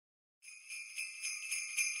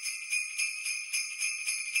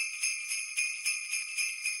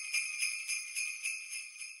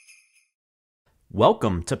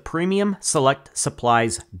Welcome to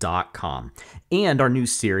PremiumSelectSupplies.com and our new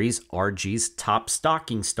series, RG's Top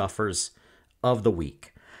Stocking Stuffers of the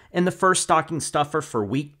Week. And the first stocking stuffer for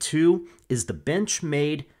week 2 is the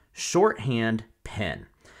BENCHMADE Shorthand Pen.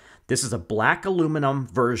 This is a black aluminum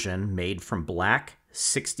version made from black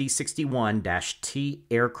 6061-T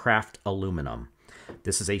aircraft aluminum.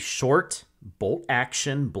 This is a short,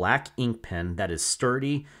 bolt-action black ink pen that is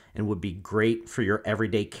sturdy and would be great for your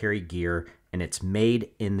everyday carry gear, and it's made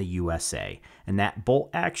in the USA. And that bolt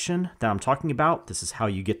action that I'm talking about, this is how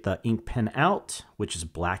you get the ink pen out, which is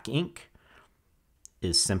black ink,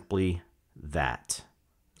 is simply that.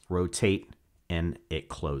 Rotate and it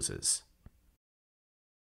closes.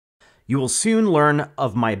 You will soon learn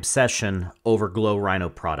of my obsession over Glow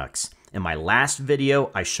RHINO products. In my last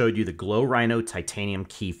video, I showed you the Glow RHINO titanium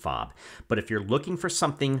key fob. But if you're looking for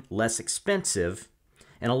something less expensive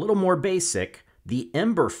and a little more basic, the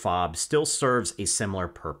EMBER fob still serves a similar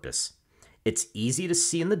purpose. It's easy to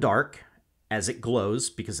see in the dark as it glows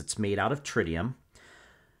because it's made out of tritium.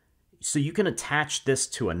 So you can attach this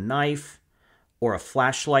to a knife or a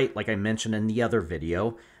flashlight like I mentioned in the other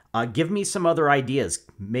video. Give me some other ideas.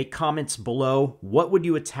 Make comments below. What would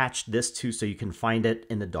you attach this to so you can find it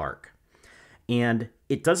in the dark? And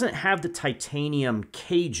it doesn't have the titanium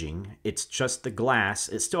caging. It's just the glass.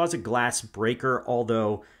 It still has a glass breaker,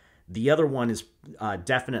 although the other one is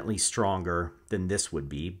definitely stronger than this would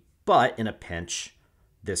be, but in a pinch,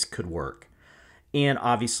 this could work. And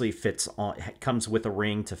obviously comes with a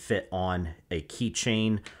ring to fit on a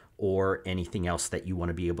keychain or anything else that you want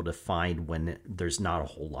to be able to find when there's not a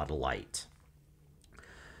whole lot of light.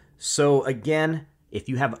 So again, if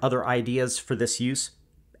you have other ideas for this use,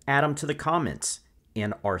 add them to the comments.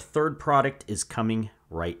 And our third product is coming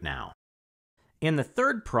right now. And the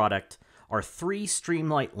third product are 3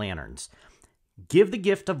 STREAMLIGHT lanterns. Give the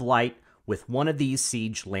gift of light with one of these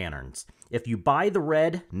siege lanterns. If you buy the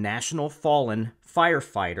red National Fallen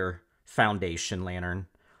Firefighter Foundation lantern,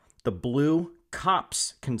 the blue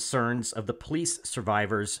COPS Concerns of the Police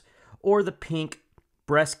Survivors, or the pink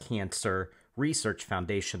Breast Cancer Research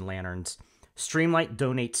Foundation lanterns, STREAMLIGHT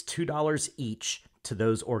donates $2 each to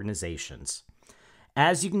those organizations.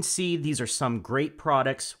 As you can see, these are some great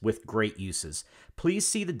products with great uses. Please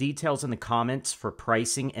see the details in the comments for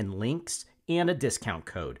pricing and links and a discount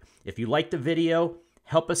code. If you liked the video,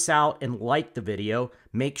 help us out and like the video.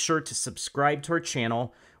 Make sure to subscribe to our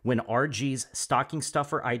channel when RG's stocking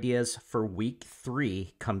stuffer ideas for week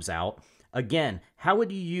 3 comes out. Again, how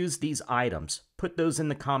would you use these items? Put those in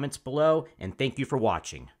the comments below, and thank you for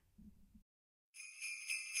watching.